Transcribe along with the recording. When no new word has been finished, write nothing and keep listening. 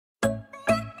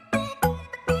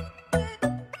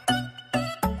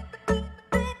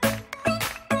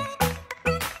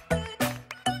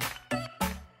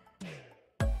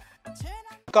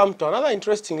Welcome to another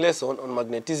interesting lesson on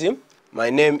magnetism. My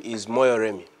name is Moyo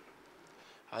Remy.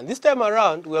 And this time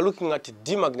around, we are looking at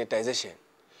demagnetization.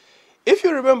 If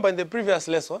you remember in the previous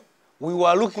lesson, we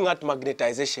were looking at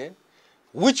magnetization,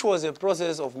 which was a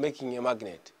process of making a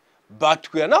magnet.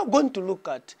 But we are now going to look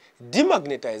at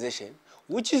demagnetization,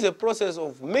 which is a process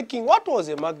of making what was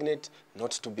a magnet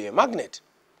not to be a magnet.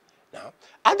 Now,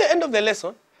 at the end of the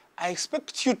lesson, I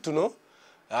expect you to know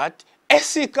that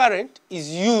AC current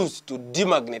is used to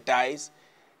demagnetize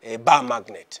a bar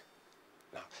magnet.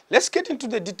 Now, let's get into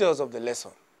the details of the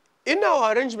lesson. In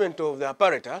our arrangement of the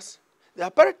apparatus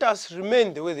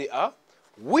remain the way they are.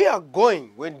 We are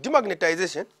going, when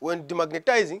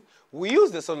demagnetizing, we use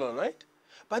the solenoid,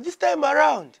 but this time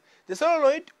around, the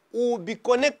solenoid will be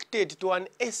connected to an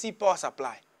AC power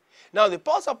supply. Now, the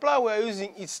power supply we are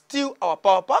using is still our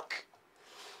power pack,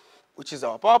 which is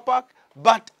our power pack,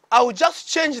 but I will just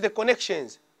change the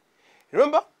connections.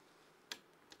 Remember,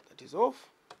 that is off.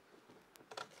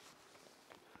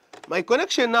 My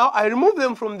connection now, I remove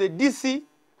them from the DC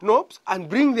knobs and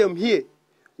bring them here,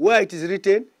 where it is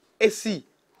written AC.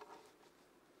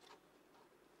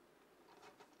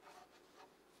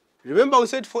 Remember, we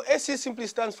said for AC simply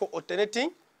stands for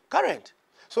alternating current.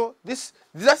 So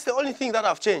that's the only thing that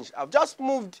I've changed. I've just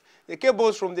moved the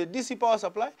cables from the DC power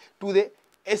supply to the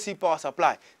AC power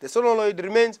supply. The solenoid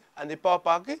remains and the power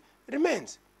pack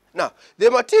remains. Now, the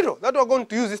material that we're going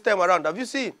to use this time around, have you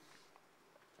seen?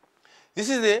 This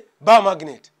is the bar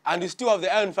magnet, and you still have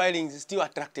the iron filings still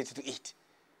attracted to it.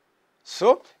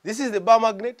 So, this is the bar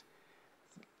magnet.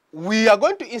 We are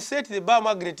going to insert the bar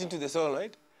magnet into the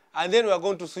solenoid, and then we are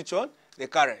going to switch on the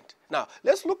current. Now,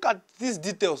 let's look at these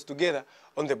details together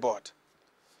on the board.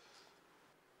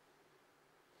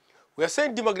 We are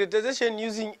saying demagnetization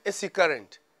using AC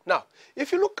current. Now,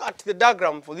 if you look at the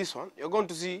diagram for this one, you're going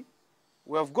to see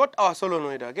we have got our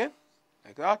solenoid again,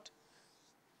 like that.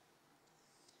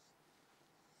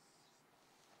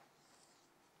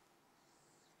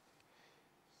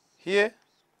 Here,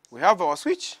 we have our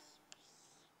switch.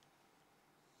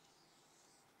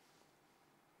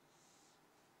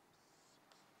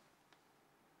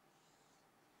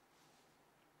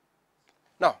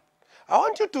 Now, I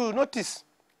want you to notice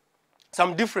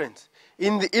some difference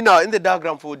in the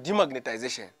diagram for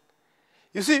demagnetization.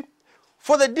 You see,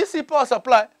 for the DC power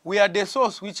supply, we had the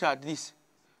source which had this,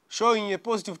 showing a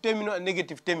positive terminal and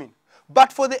negative terminal.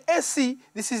 But for the AC,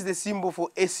 this is the symbol for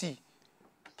AC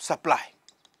supply.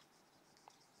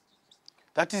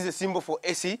 That is the symbol for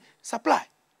AC supply.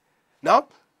 Now,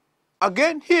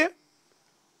 again here,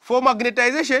 for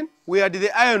magnetization, we had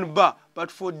the iron bar.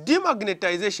 But for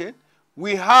demagnetization,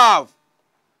 we have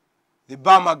the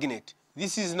bar magnet.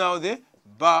 This is now the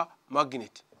bar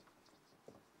magnet.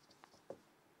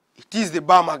 It is the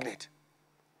bar magnet.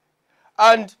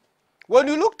 And when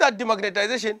we looked at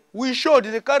demagnetization, we showed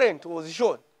the current was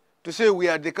shown to say we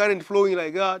had the current flowing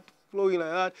like that, flowing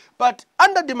like that. But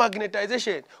under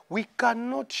demagnetization, we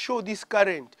cannot show this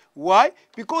current. Why?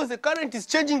 Because the current is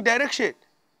changing direction.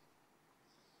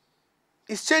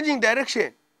 It's changing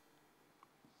direction.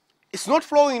 It's not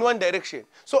flowing in one direction.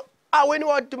 So when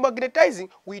we are demagnetizing,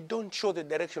 we don't show the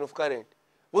direction of current.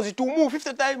 Was it to move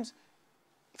 50 times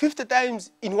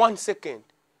in 1 second?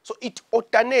 So it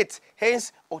alternates,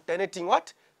 hence alternating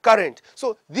what? Current.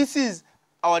 So this is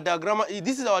our diagram.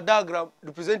 This is our diagram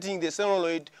representing the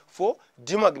solenoid for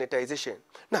demagnetization.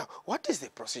 Now, what is the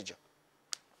procedure?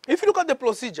 If you look at the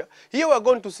procedure, here we are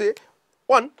going to say,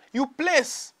 one, you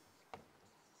place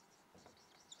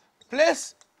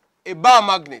a bar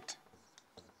magnet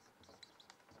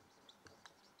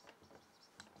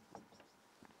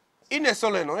in a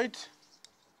solenoid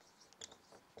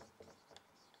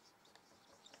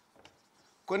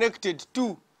connected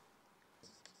to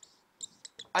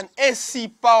an AC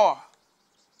power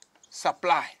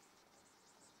supply.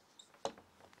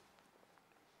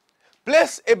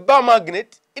 Place a bar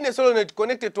magnet in a solenoid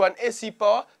connected to an AC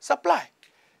power supply.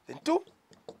 Then two,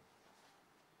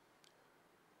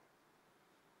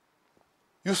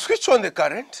 you switch on the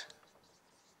current.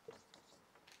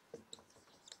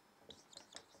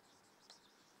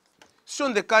 Switch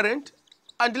on the current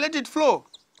and let it flow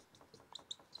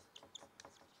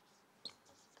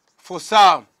for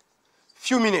some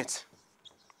few minutes.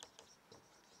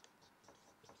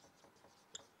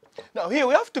 Now here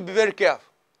we have to be very careful.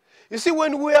 You see,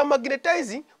 when we are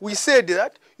magnetizing, we said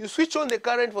that you switch on the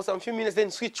current for some few minutes,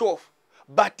 then switch off.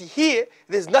 But here,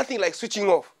 there's nothing like switching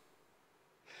off.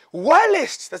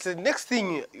 Whilst, that's the next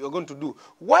thing you're going to do.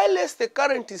 Whilst the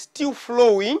current is still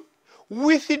flowing,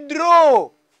 withdraw.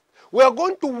 We are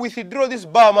going to withdraw this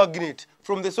bar magnet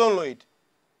from the solenoid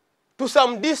to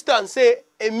some distance, say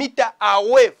a meter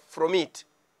away from it.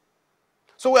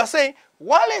 So we are saying,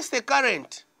 whilst the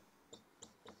current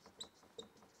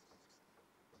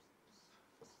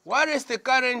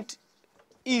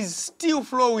is still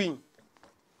flowing,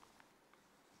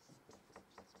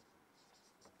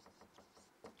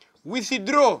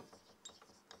 withdraw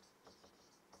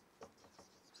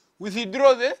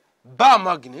the bar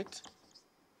magnet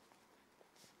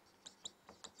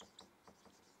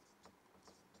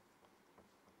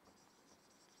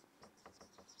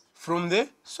from the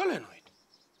solenoid.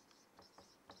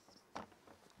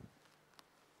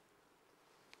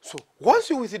 So once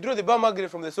you withdraw the bar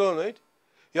magnet from the solenoid,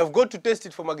 you have got to test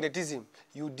it for magnetism.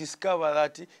 You discover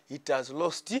that it has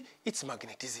lost its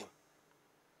magnetism.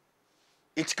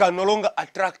 It can no longer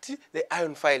attract the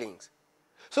ion filings.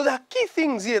 So there are key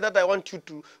things here that I want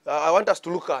us to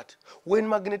look at when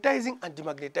magnetizing and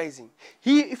demagnetizing.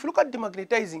 Here, if you look at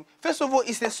demagnetizing, first of all,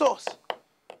 it's the source.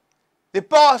 The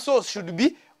power source should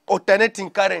be alternating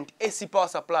current, AC power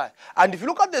supply. And if you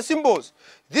look at the symbols,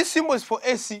 this symbol is for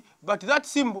AC, but that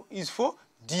symbol is for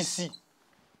DC.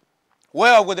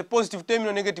 Where I've got the positive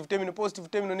terminal, negative terminal, positive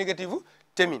terminal, negative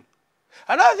terminal.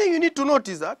 Another thing you need to note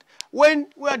is that when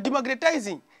we are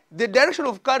demagnetizing, the direction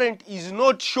of current is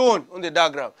not shown on the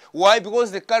diagram. Why?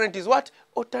 Because the current is what?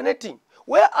 Alternating.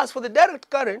 Whereas for the direct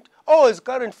current, always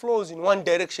current flows in one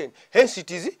direction. Hence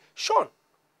it is shown.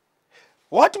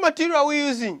 What material are we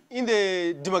using in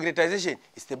the demagnetization?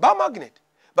 It's the bar magnet.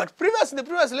 But in the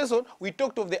previous lesson, we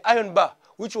talked of the iron bar,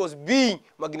 which was being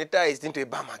magnetized into a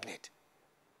bar magnet.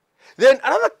 Then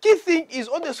another key thing is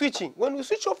on the switching. When we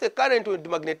switch off the current when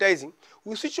demagnetizing,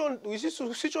 we switch on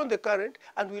the current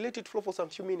and we let it flow for some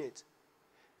few minutes.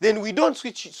 Then we don't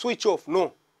switch off,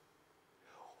 no.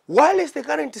 Whilst the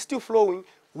current is still flowing,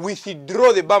 we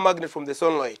withdraw the bar magnet from the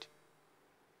solenoid.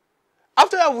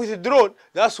 After you have withdrawn,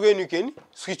 that's when you can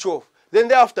switch off. Then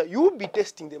thereafter, you will be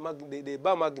testing the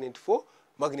bar magnet for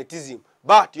magnetism.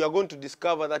 But you are going to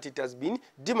discover that it has been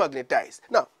demagnetized.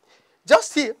 Now,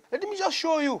 just here, let me just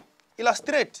show you,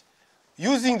 illustrate,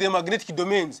 using the magnetic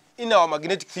domains in our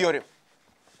magnetic theorem.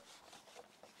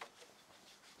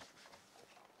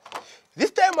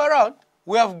 This time around,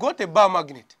 we have got a bar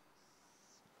magnet.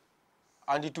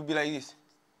 And it will be like this.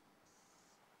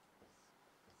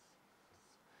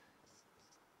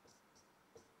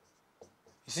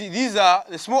 You see, these are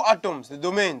the small atoms, the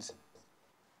domains.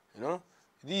 You know,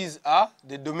 these are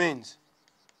the domains.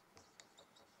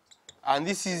 And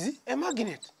this is a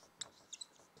magnet.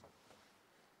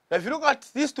 Now, if you look at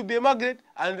this to be a magnet,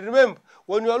 and remember,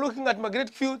 when you are looking at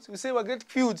magnetic fields, we say magnetic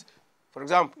fields. For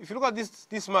example, if you look at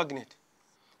this magnet,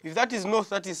 if that is north,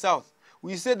 that is south,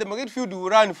 we say the magnetic field will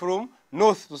run from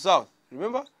north to south.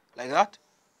 Remember? Like that.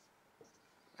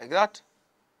 Like that.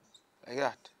 Like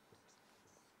that.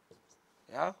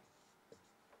 Yeah?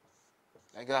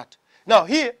 Like that. Now,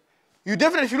 here, you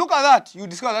definitely, if you look at that, you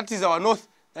discover that is our north,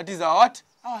 that is our what?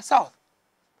 Our south.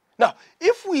 Now,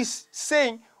 if we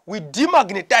saying we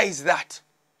demagnetize that,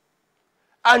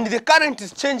 and the current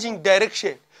is changing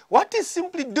direction, what it's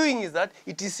simply doing is that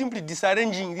it is simply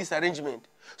disarranging this arrangement.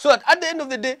 So that at the end of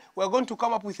the day, we are going to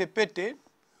come up with a pattern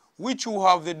which will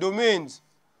have the domains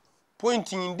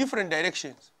pointing in different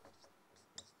directions.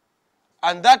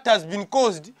 And that has been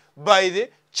caused by the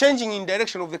changing in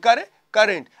direction of the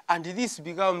current, and this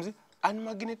becomes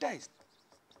unmagnetized.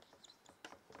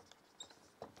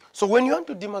 So when you want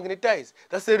to demagnetize,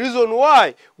 that's the reason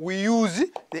why we use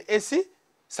the AC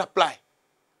supply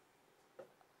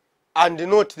and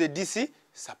not the DC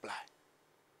supply.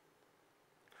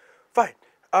 Fine.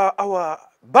 Our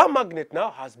bar magnet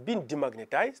now has been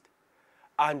demagnetized,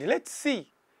 and let's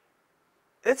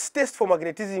test for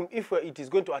magnetism if it is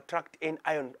going to attract any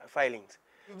ion filings.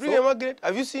 You bring a magnet,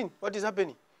 have you seen what is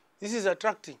happening? This is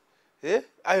attracting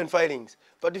ion filings.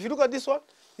 But if you look at this one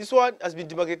has been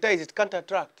demagnetized, it can't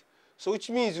attract. So which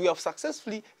means we have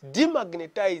successfully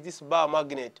demagnetized this bar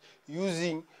magnet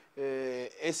using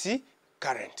AC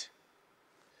current.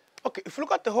 Okay, if you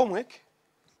look at the homework,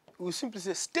 we will simply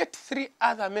say state 3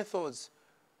 other methods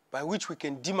by which we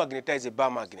can demagnetize a bar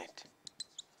magnet.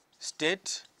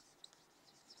 State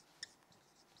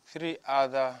 3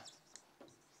 other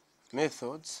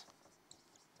methods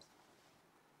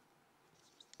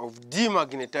of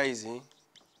demagnetizing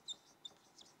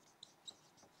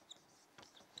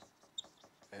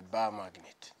a bar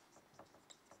magnet.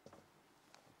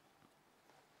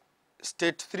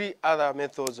 State 3 other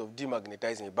methods of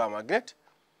demagnetizing a bar magnet.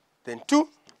 Then 2,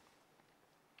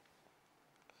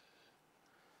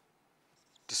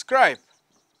 describe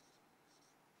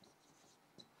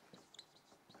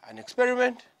an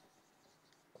experiment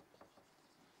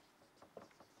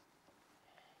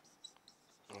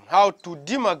how to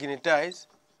demagnetize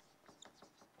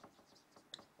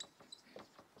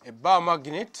a bar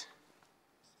magnet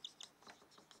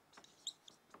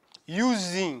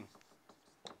using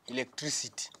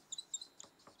electricity.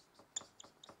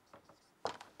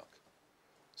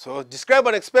 So describe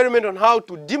an experiment on how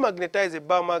to demagnetize a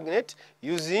bar magnet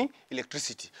using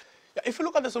electricity. If you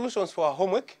look at the solutions for our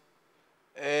homework,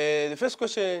 the first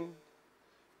question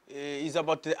is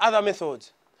about the other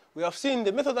methods. We have seen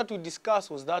the method that we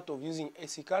discussed was that of using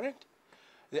AC current.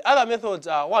 The other methods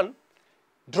are, one,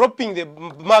 dropping the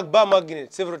bar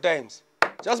magnet several times.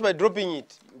 Just by dropping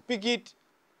it, you pick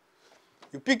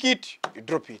it, you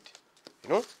drop it. You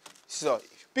know? So if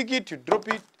you pick it, you drop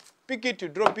it, pick it, you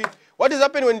drop it. What is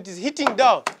happening when it is hitting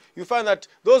down? You find that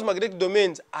those magnetic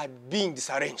domains are being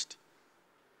disarranged.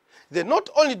 They're not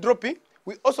only dropping,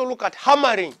 we also look at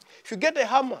hammering. If you get a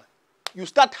hammer, you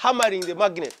start hammering the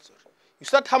magnet. You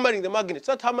start hammering the magnet,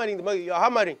 you're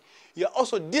hammering. You're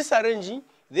also disarranging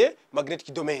the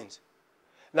magnetic domains.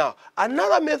 Now,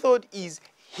 another method is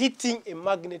heating a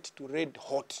magnet to red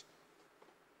hot.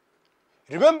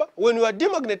 Remember, when we are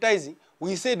demagnetizing,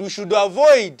 we said we should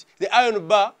avoid the iron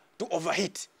bar to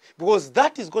overheat, because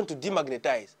that is going to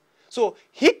demagnetize. So,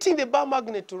 heating the bar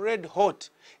magnet to red hot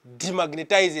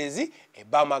demagnetizes a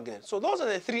bar magnet. So, those are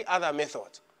the three other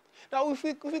methods. Now, if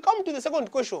we come to the second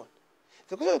question,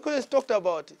 the question is talked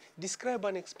about describe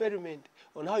an experiment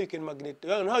on how you can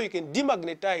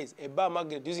demagnetize a bar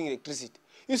magnet using electricity.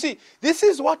 You see, this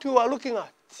is what we were looking at.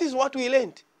 This is what we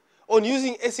learned on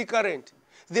using AC current.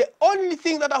 The only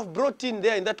thing that I've brought in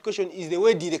there in that question is the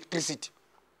word electricity.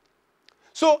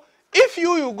 So, if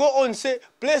you go on, say,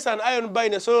 place an iron bar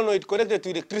in a solenoid connected to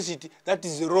electricity, that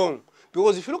is wrong.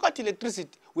 Because if you look at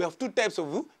electricity, we have two types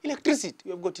of electricity.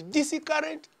 We have got DC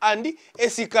current and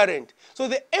AC current. So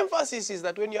the emphasis is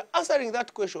that when you're answering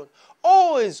that question,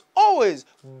 always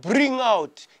bring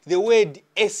out the word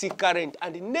AC current,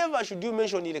 and never should you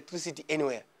mention electricity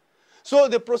anywhere. So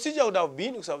the procedure would have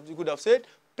been, you could have said,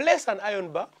 place an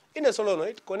iron bar in a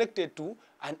solenoid connected to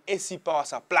an AC power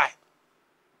supply.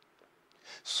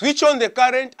 Switch on the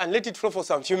current and let it flow for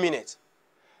some few minutes.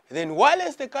 Then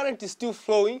whilst the current is still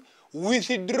flowing,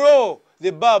 withdraw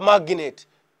the bar magnet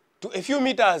to a few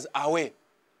meters away.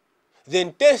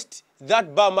 Then test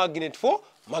that bar magnet for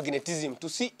magnetism to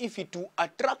see if it will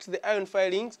attract the iron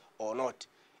filings or not.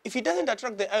 If it doesn't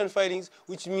attract the iron filings,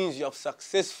 which means you have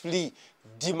successfully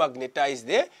demagnetized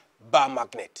the bar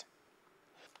magnet.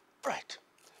 Right.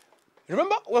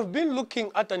 Remember, we've been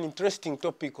looking at an interesting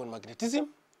topic on magnetism.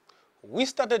 We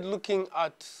started looking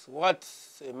at what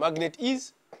a magnet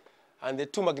is and the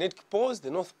two magnetic poles, the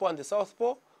North Pole and the South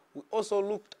Pole. We also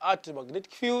looked at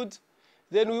magnetic fields.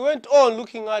 Then we went on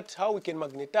looking at how we can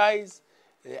magnetize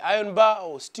the iron bar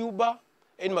or steel bar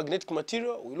in magnetic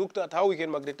material. We looked at how we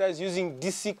can magnetize using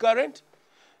DC current.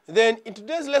 Then in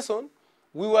today's lesson,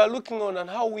 we were looking on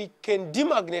how we can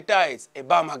demagnetize a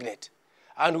bar magnet.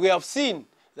 And we have seen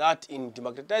that in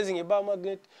demagnetizing a bar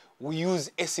magnet, we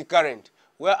use AC current.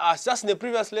 Whereas just in the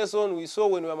previous lesson, we saw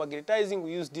when we were magnetizing,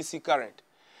 we use DC current.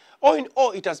 All in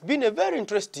all, it has been a very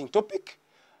interesting topic,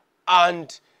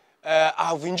 and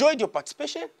I've enjoyed your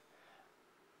participation.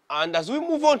 And as we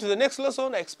move on to the next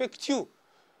lesson, I expect you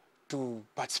to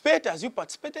participate as you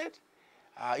participated.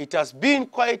 It has been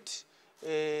quite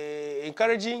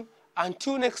encouraging.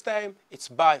 Until next time, it's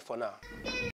bye for now.